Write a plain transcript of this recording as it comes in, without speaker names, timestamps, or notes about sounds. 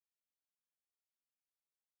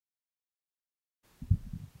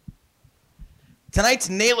Tonight's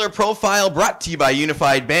Naylor Profile, brought to you by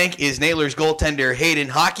Unified Bank, is Naylor's goaltender Hayden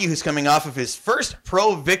Hockey, who's coming off of his first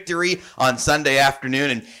pro victory on Sunday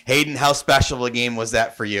afternoon. And Hayden, how special a game was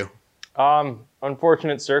that for you?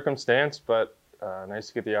 Unfortunate circumstance, but nice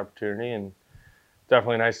to get the opportunity, and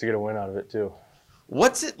definitely nice to get a win out of it too.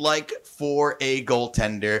 What's it like for a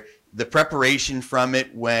goaltender, the preparation from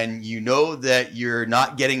it when you know that you're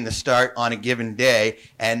not getting the start on a given day,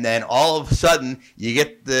 and then all of a sudden you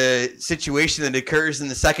get the situation that occurs in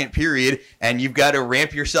the second period and you've got to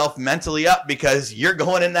ramp yourself mentally up because you're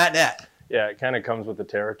going in that net? Yeah, it kind of comes with the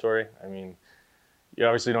territory. I mean, you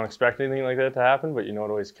obviously don't expect anything like that to happen, but you know it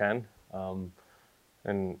always can.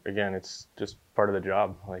 And again, it's just part of the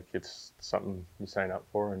job. Like, it's something you sign up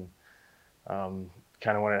for, and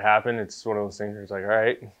kind of when it happened, it's one of those things where it's like, all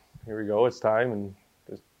right, here we go, it's time, and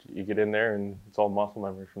just, you get in there, and it's all muscle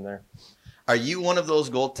memory from there. Are you one of those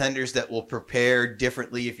goaltenders that will prepare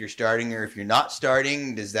differently if you're starting or if you're not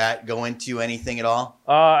starting? Does that go into anything at all?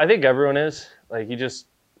 I think everyone is. Like, you just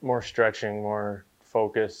more stretching, more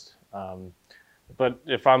focused. But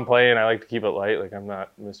if I'm playing, I like to keep it light. Like, I'm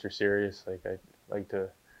not Mr. Serious. Like, I like to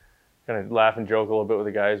kind of laugh and joke a little bit with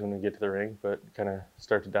the guys when we get to the rink, but kind of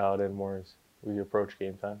start to dial it in more as we approach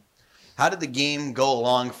game time. How did the game go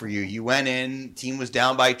along for you? You went in, team was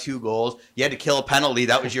down by 2 goals. You had to kill a penalty.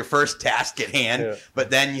 That was your first task at hand. Yeah.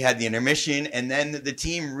 But then you had the intermission, and then the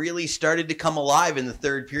team really started to come alive in the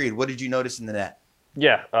third period. What did you notice in the net?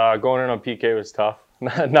 Yeah, going in on PK was tough.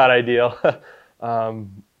 Not ideal.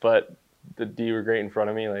 But the D were great in front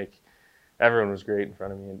of me. Like, everyone was great in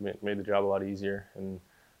front of me. It made the job a lot easier. And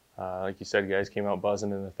like you said, guys came out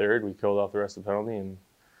buzzing in the third. We killed off the rest of the penalty and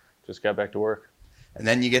just got back to work. And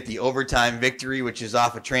then you get the overtime victory, which is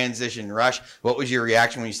off a transition rush. What was your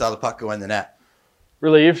reaction when you saw the puck go in the net?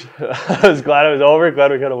 Relieved. I was glad it was over, glad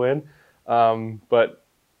we got a win. But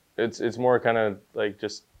it's more kind of like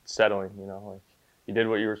just settling, you know. Like, you did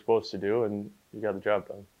what you were supposed to do, and you got the job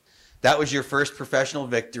done. That was your first professional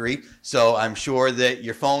victory, so I'm sure that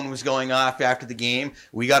your phone was going off after the game.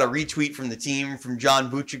 We got a retweet from the team from John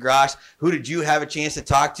Buccigross. Who did you have a chance to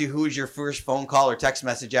talk to? Who was your first phone call or text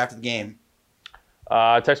message after the game?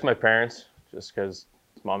 I texted my parents just because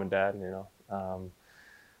it's mom and dad, you know.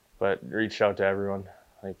 But reached out to everyone,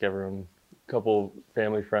 like everyone, a couple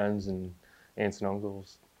family friends and aunts and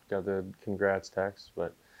uncles got the congrats text,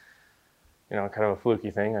 but you know, kind of a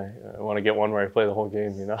fluky thing. I want to get one where I play the whole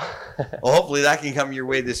game, you know. Well, hopefully that can come your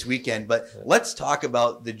way this weekend. But let's talk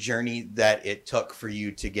about the journey that it took for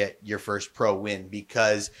you to get your first pro win,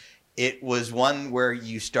 because it was one where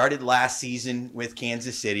you started last season with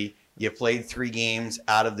Kansas City. You played 3 games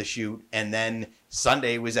out of the chute, and then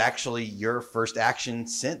Sunday was actually your first action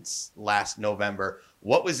since last November.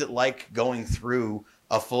 What was it like going through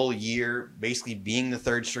a full year, basically being the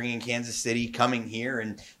third string in Kansas City, coming here,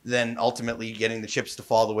 and then ultimately getting the chips to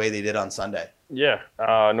fall the way they did on Sunday? Yeah,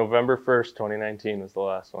 November 1st, 2019 was the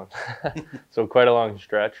last one. So quite a long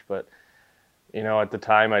stretch, but, you know, at the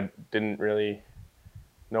time I didn't really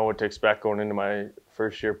know what to expect going into my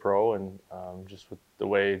first year pro, and just with the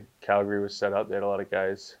way Calgary was set up, they had a lot of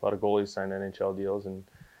guys, a lot of goalies signed NHL deals, and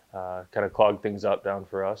kind of clogged things up down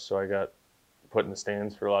for us. So I got put in the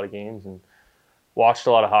stands for a lot of games and watched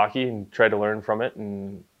a lot of hockey and tried to learn from it.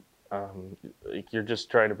 And you're just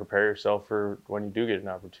trying to prepare yourself for when you do get an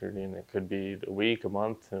opportunity, and it could be a week, a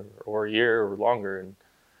month, or a year or longer. And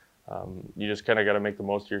you just kind of got to make the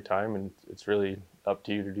most of your time, and it's really up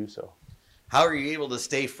to you to do so. How are you able to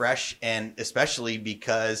stay fresh, and especially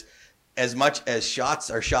because as much as shots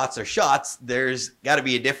are shots, there's got to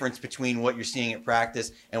be a difference between what you're seeing at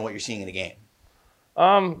practice and what you're seeing in a game?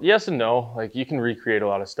 Yes and no. Like, you can recreate a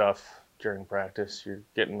lot of stuff during practice. You're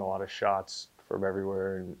getting a lot of shots from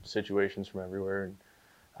everywhere and situations from everywhere.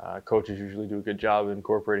 And coaches usually do a good job of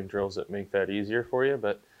incorporating drills that make that easier for you.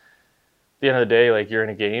 But at the end of the day, like, you're in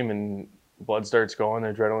a game and blood starts going,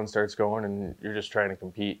 adrenaline starts going, and you're just trying to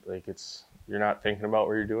compete. Like, you're not thinking about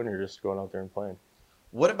what you're doing. You're just going out there and playing.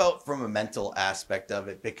 What about from a mental aspect of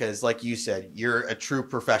it? Because like you said, you're a true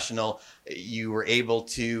professional. You were able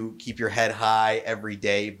to keep your head high every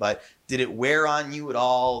day, but did it wear on you at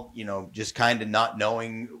all, you know, just kind of not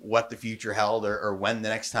knowing what the future held, or when the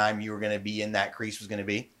next time you were going to be in that crease was going to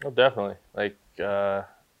be? Oh, definitely. Like,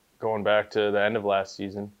 going back to the end of last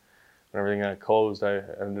season, when everything got closed, I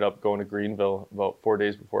ended up going to Greenville about 4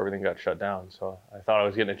 days before everything got shut down. So I thought I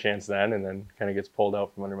was getting a chance then, and then kind of gets pulled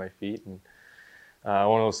out from under my feet. And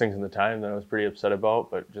one of those things in the time that I was pretty upset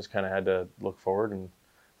about, but just kind of had to look forward and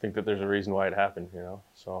think that there's a reason why it happened, you know.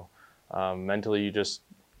 So mentally, you just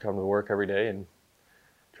come to work every day and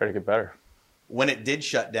try to get better. when it did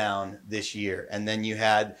shut down this year, and then you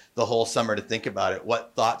had the whole summer to think about it,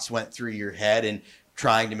 what thoughts went through your head and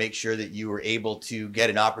trying to make sure that you were able to get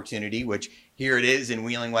an opportunity, which here it is in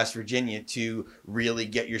Wheeling, West Virginia, to really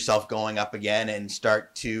get yourself going up again and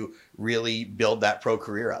start to really build that pro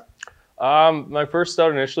career up? My first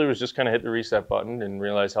thought initially was just kind of hit the reset button and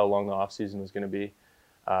realize how long the off season was going to be.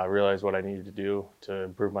 Realize what I needed to do to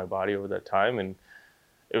improve my body over that time, and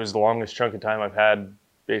it was the longest chunk of time I've had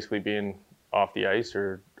basically being off the ice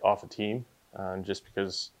or off a team, just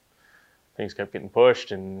because things kept getting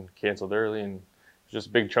pushed and canceled early, and it was just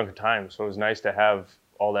a big chunk of time. So it was nice to have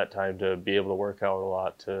all that time to be able to work out a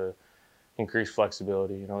lot, to increase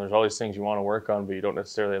flexibility. You know, there's all these things you want to work on, but you don't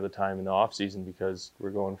necessarily have the time in the off season because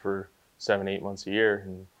we're going for 7-8 months a year,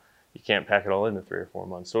 and you can't pack it all into 3 or 4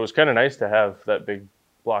 months. So it was kind of nice to have that big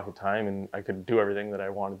block of time, and I could do everything that I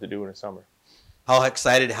wanted to do in a summer. How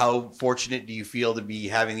excited, how fortunate do you feel to be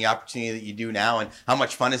having the opportunity that you do now, and how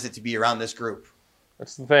much fun is it to be around this group?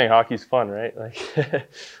 That's the thing. Hockey's fun, right? Like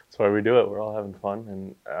that's why we do it. We're all having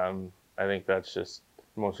fun, and I think that's just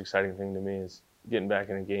the most exciting thing to me is getting back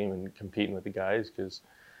in a game and competing with the guys. Because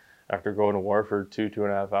after going to war for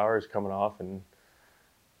 2.5 hours, coming off and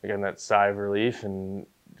again that sigh of relief and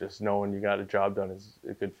just knowing you got a job done is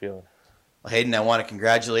a good feeling. Well, Hayden, I want to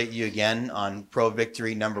congratulate you again on pro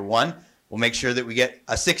victory number 1. We'll make sure that we get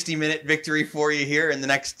a 60-minute victory for you here in the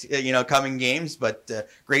next, coming games. But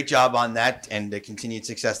great job on that, and continued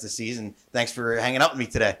success this season. Thanks for hanging out with me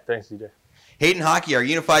today. Thanks, DJ. Hayden Hockey, our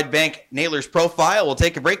Unified Bank Nailers profile. We'll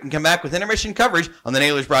take a break and come back with intermission coverage on the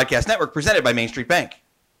Nailers Broadcast Network, presented by Main Street Bank.